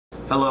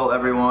Hello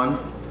everyone,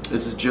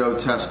 this is Joe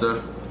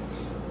Testa,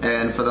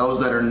 and for those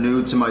that are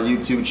new to my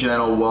YouTube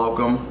channel,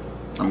 welcome.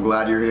 I'm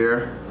glad you're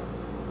here.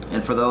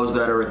 And for those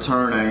that are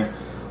returning,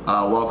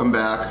 welcome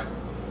back.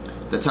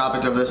 The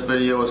topic of this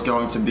video is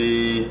going to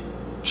be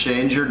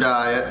change your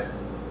diet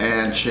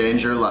and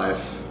change your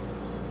life.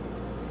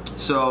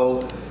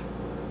 So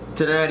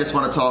today I just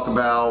want to talk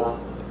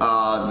about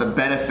the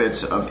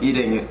benefits of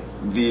eating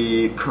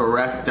the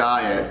correct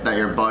diet that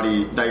your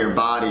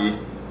body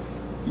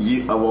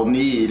will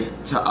need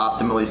to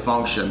optimally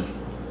function.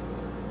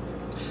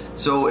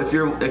 So if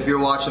you're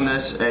watching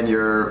this and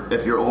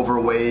if you're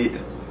overweight,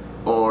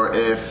 or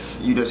if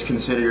you just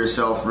consider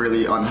yourself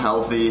really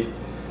unhealthy,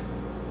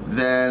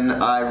 then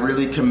I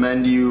really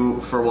commend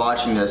you for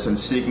watching this and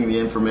seeking the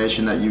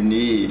information that you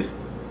need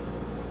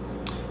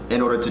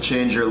in order to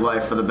change your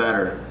life for the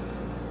better.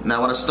 Now I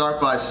want to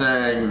start by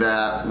saying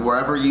that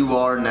wherever you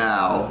are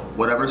now,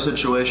 whatever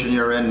situation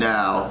you're in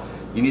now,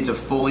 you need to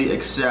fully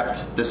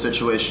accept the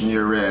situation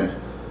you're in.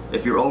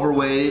 If you're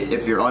overweight,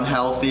 if you're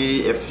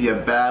unhealthy, if you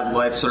have bad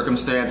life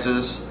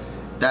circumstances,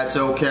 that's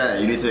okay.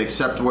 You need to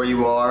accept where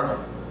you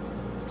are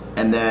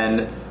and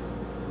then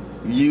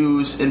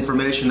use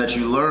information that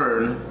you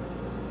learn,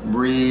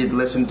 read,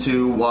 listen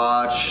to,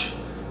 watch,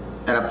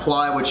 and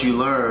apply what you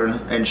learn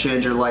and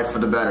change your life for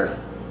the better.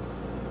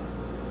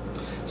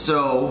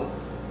 So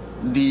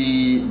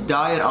the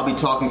diet I'll be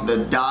talking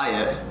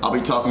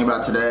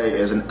about today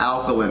is an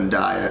alkaline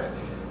diet.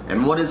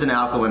 And what is an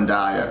alkaline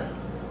diet?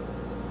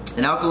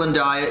 An alkaline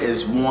diet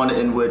is one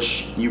in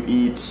which you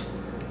eat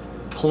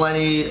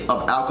plenty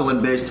of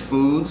alkaline-based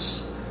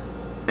foods,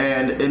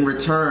 and in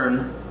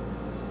return,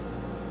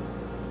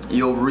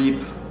 you'll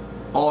reap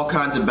all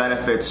kinds of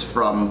benefits,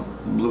 from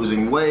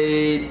losing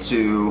weight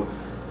to,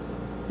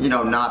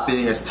 not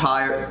being as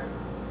tired.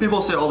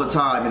 People say all the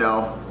time,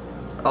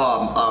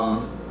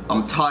 oh,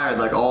 I'm tired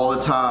like all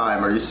the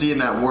time, or you see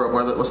them at work,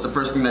 what's the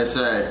first thing they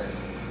say?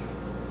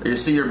 Or you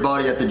see your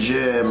buddy at the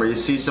gym, or you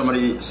see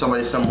somebody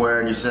somewhere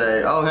and you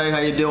say, oh hey, how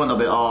you doing? They'll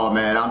be, oh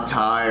man, I'm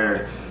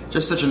tired.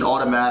 Just such an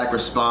automatic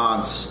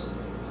response.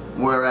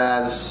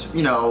 Whereas,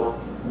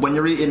 when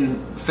you're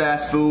eating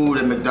fast food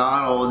and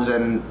McDonald's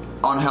and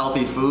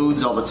unhealthy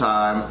foods all the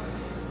time,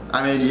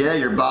 I mean, yeah,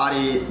 your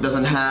body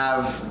doesn't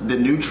have the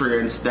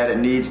nutrients that it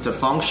needs to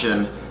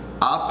function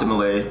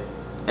optimally,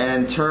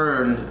 and in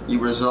turn you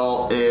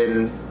result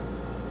in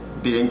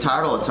being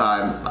tired all the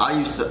time. I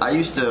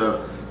used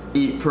to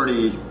eat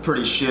pretty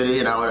shitty,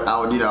 and I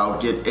would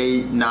get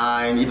 8,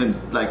 9,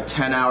 even like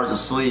 10 hours of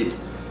sleep,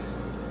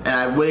 and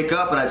I'd wake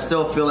up and I'd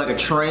still feel like a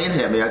train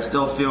hit me. I'd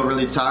still feel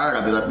really tired.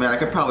 I'd be like, man, I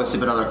could probably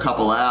sleep another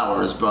couple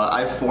hours, but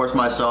I'd force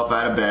myself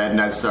out of bed and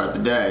I'd start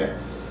the day.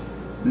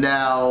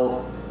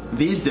 Now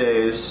these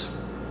days,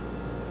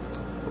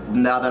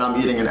 now that I'm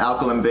eating an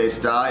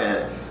alkaline-based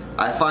diet,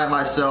 I find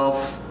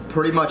myself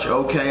pretty much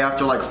okay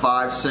after like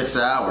 5, 6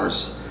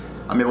 hours.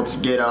 I'm able to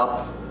get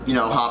up,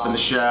 hop in the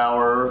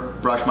shower,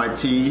 brush my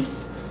teeth,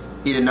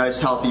 eat a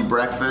nice healthy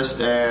breakfast,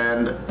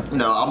 and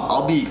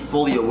I'll be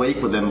fully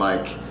awake within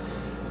like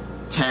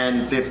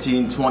 10,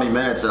 15, 20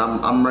 minutes, and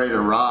I'm ready to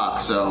rock.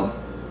 So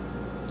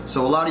a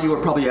lot of you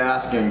are probably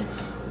asking,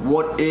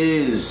 what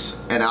is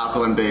an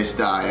alkaline-based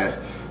diet?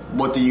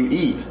 What do you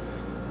eat?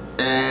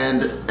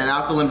 And an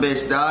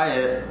alkaline-based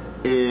diet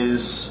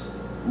is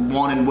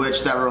one in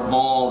which that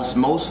revolves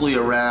mostly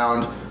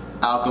around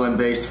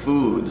alkaline-based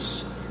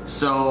foods.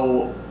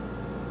 So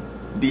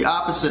the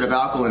opposite of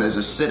alkaline is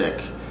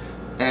acidic,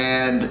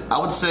 and I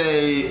would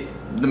say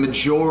the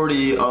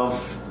majority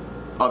of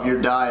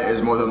your diet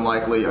is more than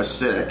likely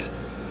acidic.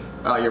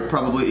 You're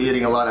probably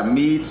eating a lot of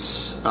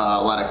meats, a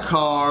lot of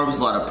carbs,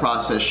 a lot of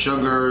processed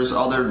sugars,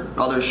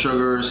 other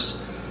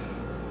sugars.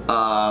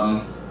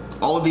 All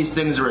of these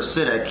things are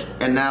acidic,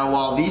 and now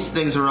while these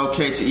things are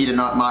okay to eat in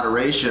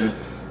moderation,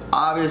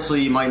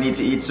 obviously you might need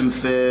to eat some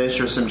fish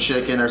or some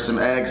chicken or some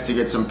eggs to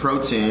get some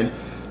protein.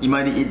 You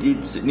might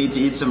need to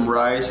eat some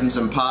rice and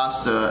some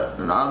pasta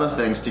and other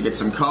things to get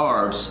some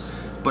carbs,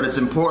 but it's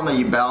important that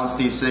you balance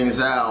these things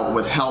out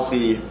with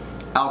healthy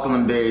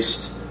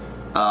alkaline-based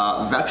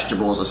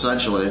vegetables,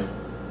 essentially.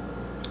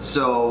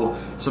 So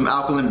some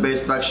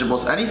alkaline-based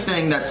vegetables,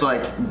 anything that's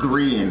like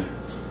green,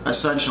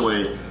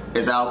 essentially,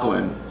 is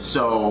alkaline.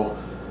 So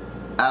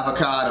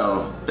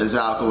avocado is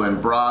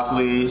alkaline,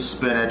 broccoli,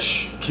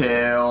 spinach,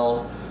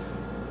 kale,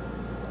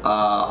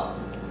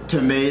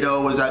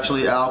 tomato is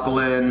actually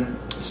alkaline,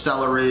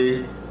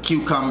 celery,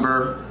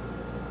 cucumber.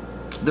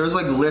 There's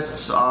like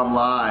lists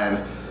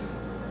online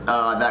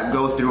that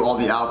go through all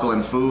the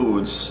alkaline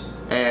foods,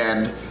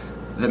 and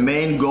the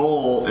main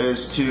goal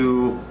is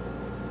to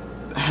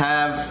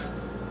have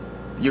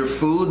your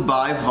food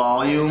by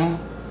volume.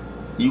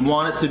 You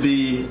want it to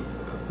be,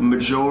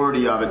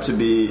 majority of it to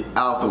be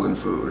alkaline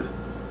food.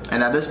 And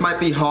now this might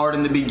be hard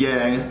in the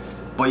beginning,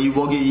 but you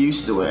will get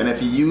used to it. And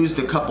if you use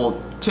the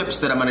couple tips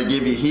that I'm going to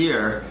give you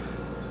here,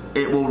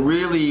 it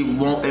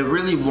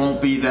really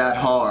won't be that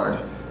hard.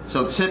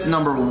 So tip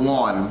number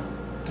 1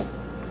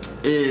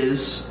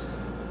 is,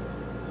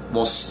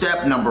 well,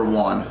 step number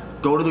 1,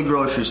 go to the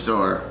grocery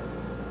store.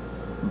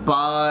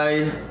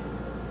 buy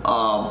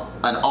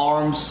an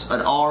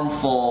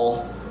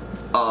armful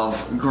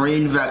of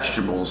green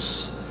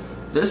vegetables.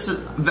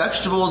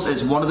 Vegetables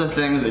is one of the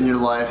things in your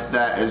life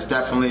that is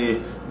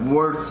definitely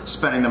worth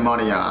spending the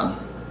money on.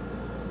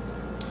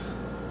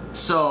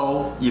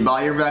 So you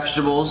buy your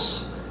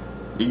vegetables,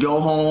 you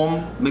go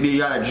home, maybe you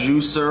got a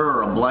juicer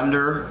or a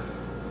blender,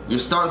 you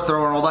start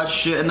throwing all that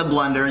shit in the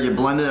blender, you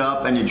blend it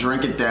up and you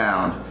drink it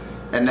down.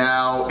 And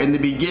now in the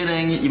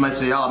beginning you might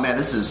say, oh man,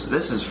 this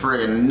is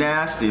friggin'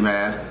 nasty,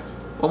 man.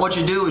 Well, what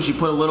you do is you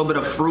put a little bit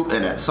of fruit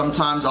in it.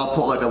 Sometimes I'll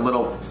put like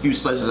a few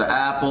slices of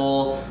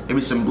apple, maybe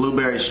some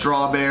blueberry,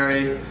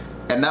 strawberry,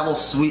 and that will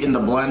sweeten the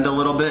blend a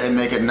little bit and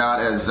make it not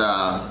as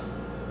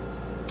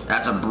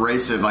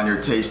abrasive on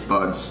your taste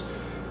buds.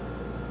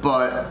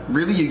 But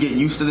really you get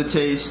used to the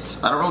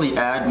taste. I don't really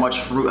add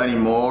much fruit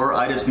anymore.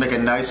 I just make a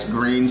nice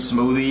green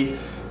smoothie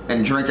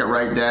and drink it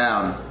right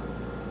down.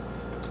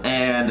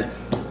 And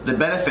the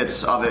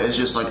benefits of it is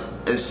just like,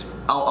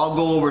 I'll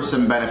go over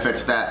some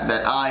benefits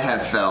that I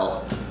have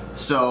felt.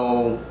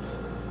 So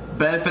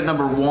benefit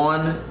number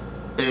one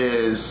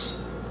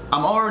is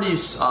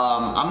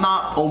I'm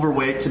not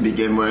overweight to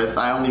begin with.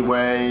 I'm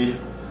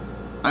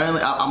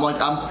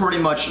pretty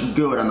much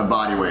good on the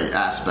body weight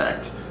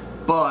aspect,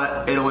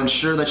 but it'll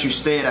ensure that you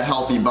stay at a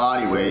healthy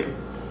body weight.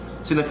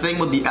 See, the thing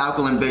with the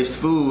alkaline based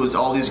foods,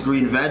 all these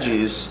green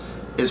veggies,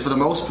 is for the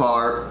most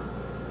part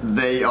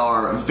they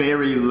are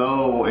very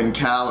low in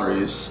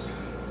calories,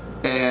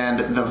 and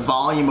the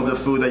volume of the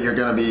food that you're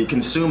going to be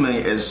consuming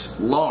is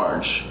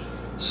large.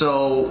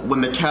 So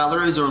when the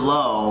calories are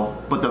low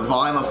but the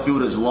volume of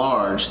food is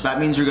large, that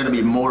means you're going to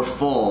be more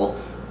full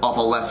off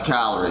of less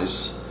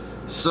calories.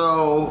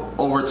 So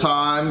over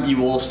time you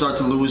will start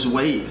to lose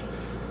weight.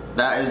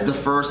 That is the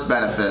first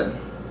benefit.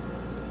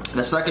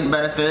 The second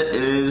benefit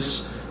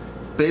is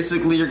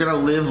basically you're going to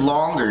live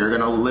longer. You're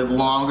going to live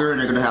longer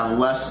and you're going to have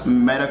less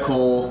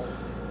medical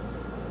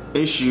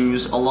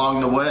issues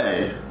along the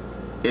way.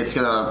 It's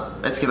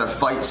gonna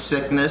fight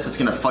sickness. It's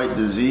gonna fight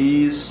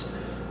disease.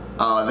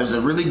 There's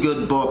a really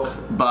good book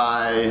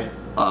by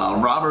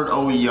Robert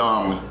O.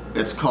 Young.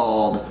 It's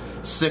called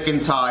Sick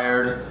and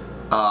Tired.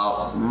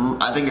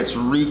 I think it's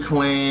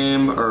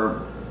Reclaim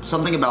or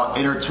something about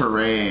inner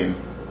terrain.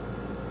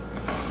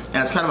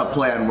 And it's kind of a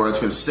play on words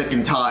because sick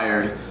and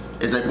tired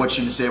is like what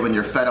you'd say when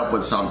you're fed up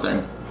with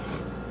something.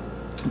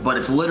 But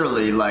it's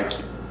literally like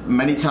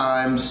many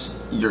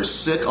times you're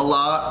sick a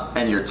lot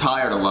and you're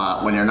tired a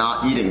lot when you're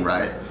not eating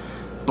right.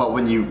 But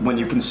when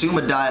you consume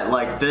a diet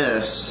like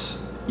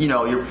this, you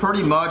know, you're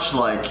pretty much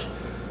like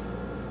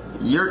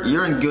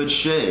you're in good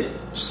shape.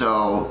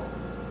 So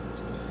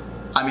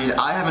I mean,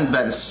 I haven't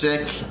been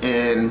sick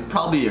in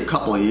probably a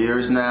couple of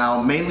years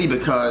now, mainly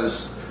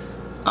because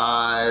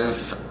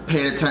I've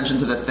paid attention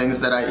to the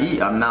things that I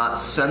eat. I'm not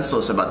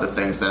senseless about the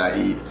things that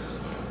I eat.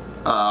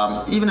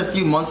 Even a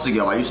few months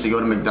ago, I used to go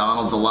to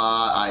McDonald's a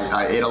lot.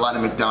 I ate a lot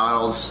of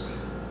McDonald's,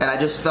 and I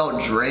just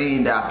felt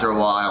drained after a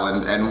while.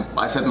 And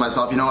I said to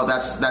myself, you know what?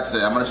 That's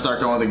it. I'm gonna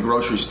start going to the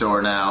grocery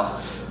store now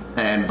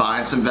and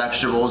buying some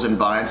vegetables and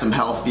buying some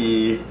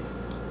healthy,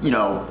 you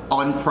know,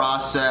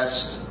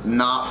 unprocessed,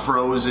 not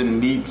frozen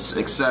meats,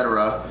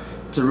 etc.,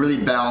 to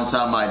really balance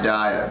out my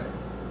diet.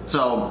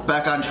 So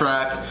back on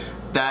track.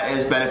 That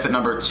is benefit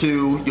number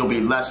two. You'll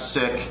be less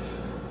sick,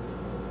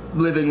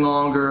 living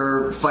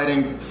longer,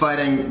 fighting,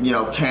 you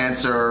know,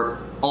 cancer,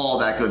 all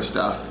that good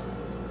stuff.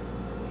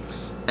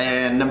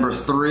 And number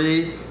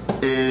three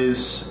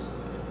is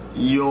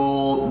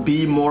you'll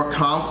be more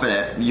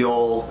confident.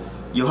 You'll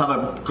have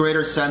a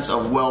greater sense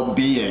of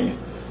well-being.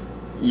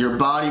 Your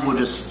body will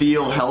just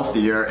feel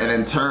healthier, and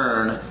in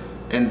turn,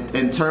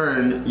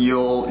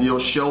 you'll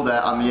show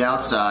that on the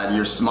outside.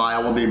 Your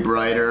smile will be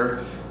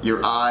brighter.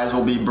 Your eyes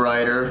will be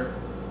brighter.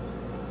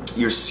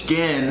 Your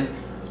skin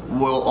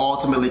will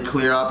ultimately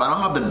clear up. I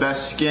don't have the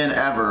best skin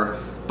ever,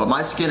 but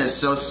my skin is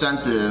so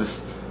sensitive.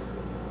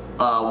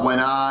 When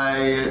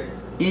I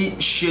eat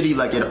shitty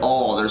like at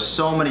all, there's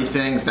so many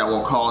things that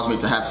will cause me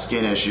to have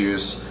skin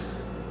issues.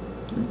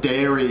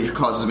 Dairy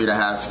causes me to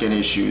have skin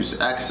issues.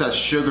 Excess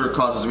sugar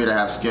causes me to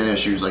have skin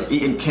issues. Like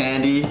eating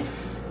candy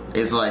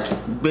is like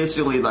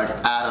basically like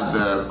out of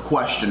the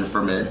question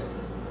for me.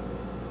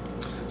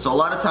 So a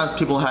lot of times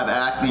people have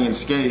acne and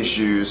skin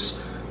issues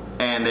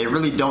and they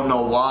really don't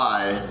know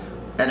why,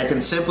 and it can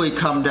simply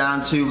come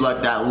down to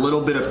like that little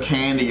bit of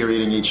candy you're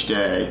eating each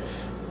day,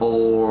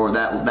 or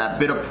that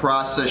bit of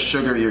processed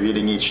sugar you're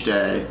eating each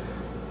day,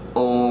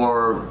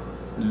 or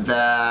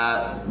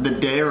the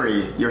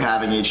dairy you're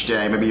having each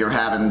day. Maybe you're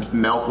having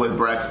milk with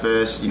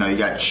breakfast, you know, you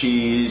got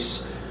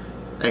cheese,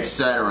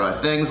 etc.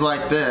 Things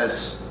like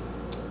this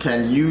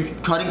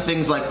cutting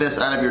things like this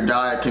out of your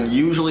diet can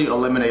usually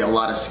eliminate a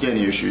lot of skin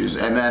issues.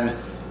 And then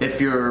if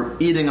you're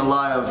eating a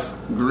lot of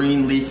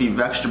green leafy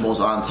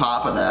vegetables on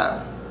top of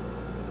that,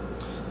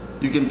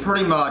 you can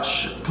pretty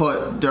much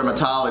put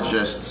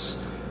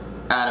dermatologists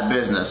out of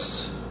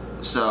business.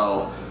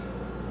 So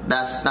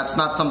that's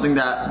not something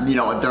that, you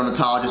know, a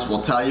dermatologist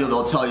will tell you.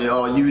 They'll tell you,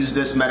 oh, use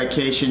this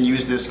medication,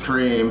 use this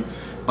cream,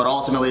 but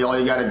ultimately all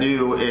you got to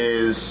do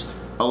is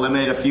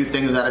eliminate a few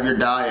things out of your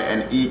diet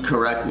and eat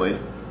correctly.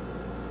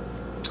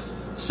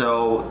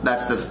 So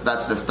that's the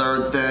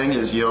third thing,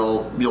 is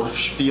you'll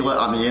feel it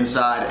on the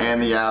inside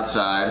and the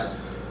outside.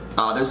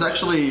 There's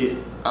actually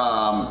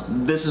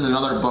this is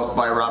another book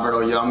by Robert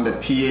O. Young, The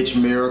pH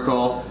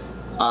Miracle.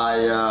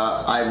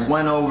 I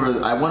went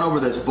over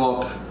this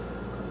book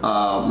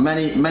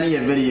many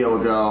a video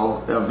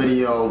ago. A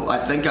video I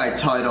think I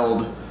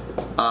titled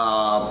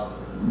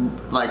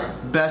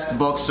like best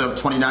books of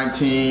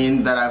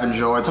 2019 that I've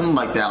enjoyed, something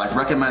like that, like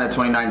recommended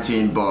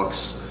 2019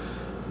 books.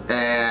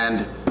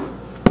 And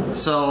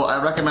so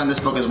I recommend this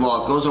book as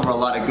well. It goes over a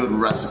lot of good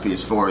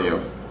recipes for you.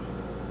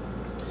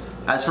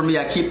 As for me,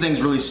 I keep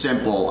things really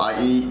simple. I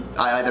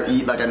either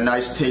eat like a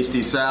nice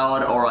tasty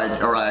salad, or I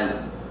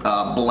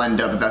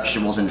blend up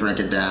vegetables and drink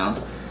it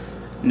down.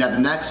 Now the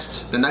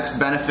next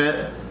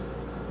benefit,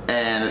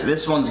 and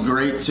this one's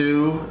great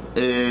too,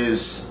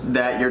 is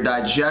that your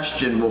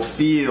digestion will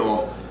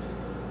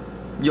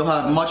you'll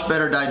have much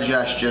better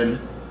digestion.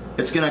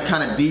 It's gonna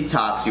kind of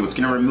detox you. It's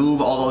gonna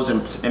remove all those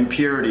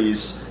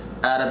impurities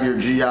out of your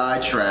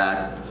GI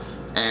tract.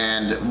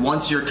 And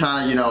once you're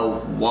kind of, you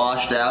know,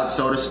 washed out,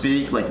 so to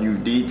speak, like you've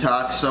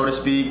detoxed, so to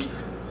speak,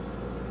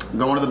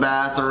 going to the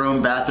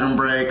bathroom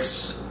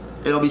breaks,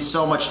 it'll be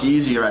so much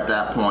easier at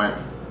that point.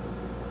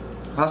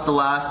 That's the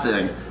last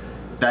thing.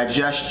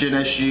 Digestion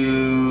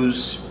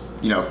issues,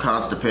 you know,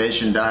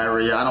 constipation,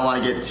 diarrhea. I don't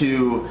want to get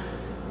too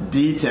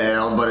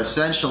detailed, but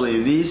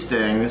essentially these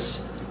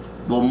things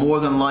will more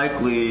than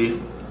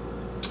likely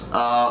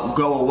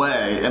go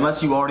away,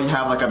 unless you already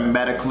have like a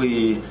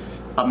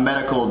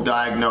medical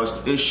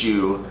diagnosed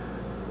issue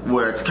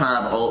where it's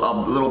kind of a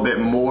little bit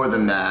more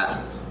than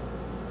that.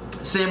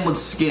 Same with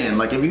skin.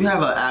 Like if you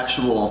have an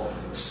actual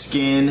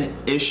skin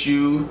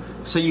issue,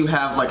 say you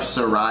have like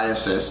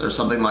psoriasis or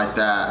something like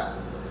that,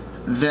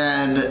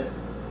 then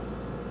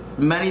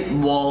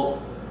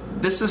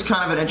this is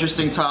kind of an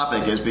interesting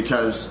topic, is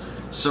because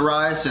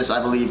psoriasis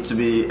I believe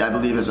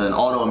is an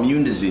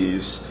autoimmune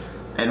disease.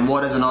 And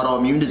what is an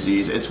autoimmune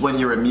disease? It's when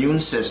your immune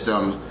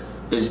system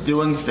is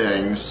doing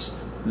things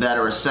that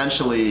are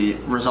essentially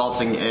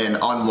resulting in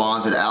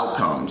unwanted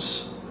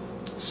outcomes.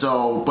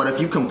 So, but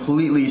if you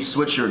completely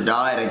switch your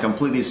diet and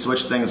completely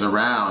switch things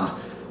around,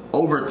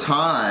 over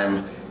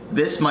time,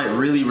 this might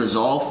really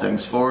resolve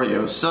things for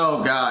you.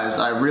 So guys,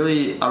 I'm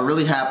really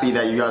happy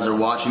that you guys are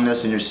watching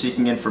this and you're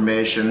seeking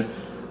information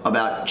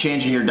about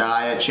changing your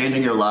diet,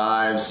 changing your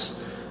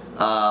lives.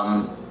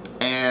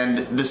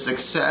 And the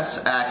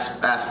success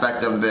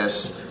aspect of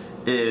this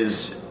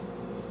is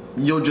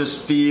you'll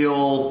just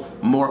feel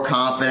more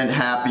confident,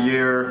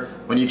 happier.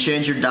 When you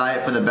change your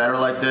diet for the better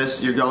like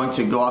this, you're going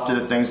to go after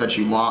the things that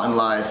you want in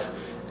life,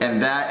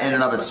 and that in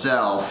and of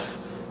itself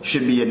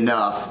should be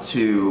enough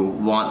to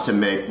want to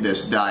make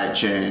this diet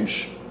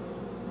change.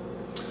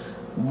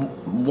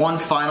 One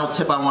final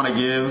tip I want to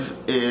give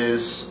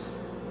is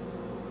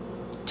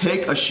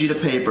take a sheet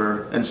of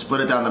paper and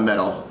split it down the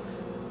middle.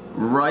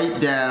 Write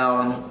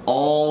down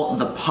all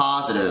the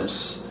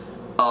positives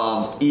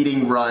of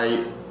eating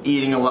right,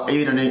 eating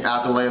an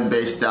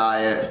alkaline-based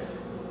diet,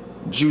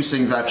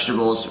 juicing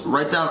vegetables.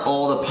 Write down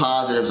all the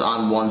positives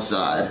on one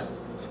side.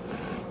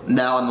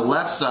 Now on the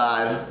left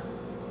side,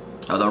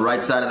 or the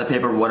right side of the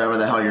paper, whatever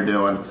the hell you're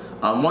doing,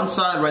 on one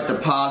side write the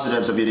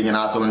positives of eating an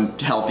alkaline,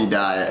 healthy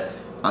diet.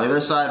 On the other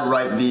side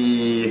write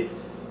the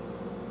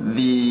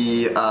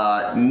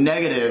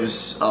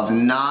negatives of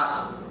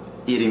not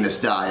eating this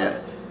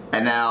diet.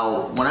 And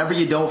now, whenever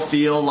you don't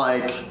feel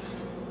like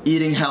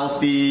eating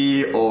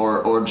healthy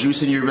or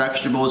juicing your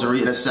vegetables or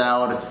eating a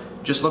salad,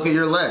 just look at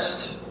your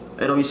list.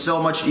 It'll be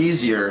so much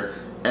easier,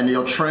 and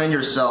you'll train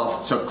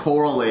yourself to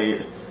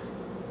correlate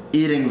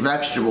eating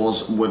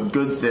vegetables with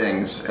good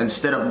things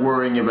instead of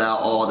worrying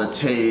about all the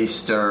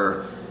taste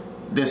or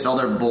this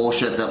other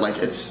bullshit that, like,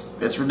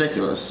 it's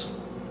ridiculous.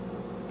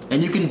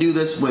 And you can do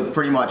this with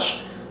pretty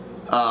much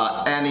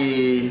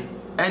any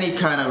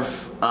kind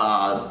of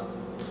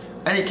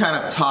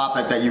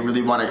topic that you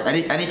really want to,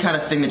 any kind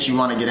of thing that you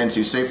want to get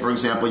into. Say for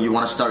example, you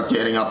want to start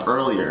getting up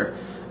earlier.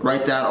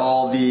 Write down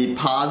all the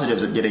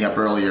positives of getting up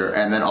earlier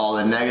and then all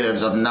the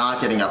negatives of not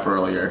getting up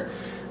earlier.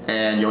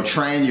 And you'll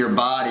train your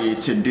body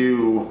to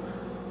do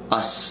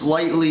a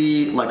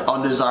slightly like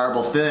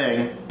undesirable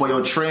thing, but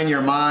you'll train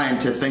your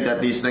mind to think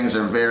that these things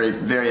are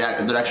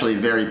they're actually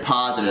very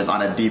positive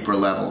on a deeper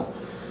level.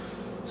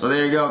 So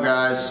there you go,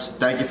 guys.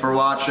 Thank you for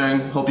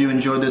watching. Hope you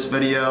enjoyed this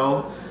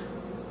video.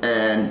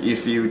 And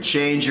if you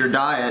change your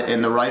diet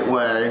in the right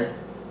way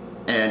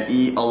and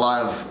eat a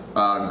lot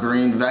of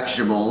green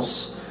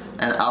vegetables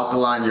and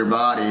alkaline your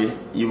body,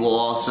 you will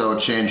also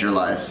change your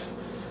life.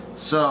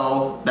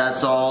 So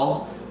that's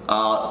all.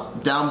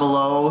 Down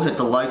below, hit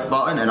the like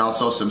button and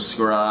also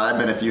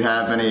subscribe. And if you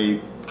have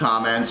any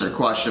comments or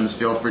questions,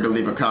 feel free to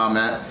leave a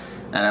comment.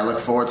 And I look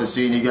forward to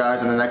seeing you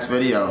guys in the next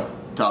video.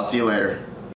 Talk to you later.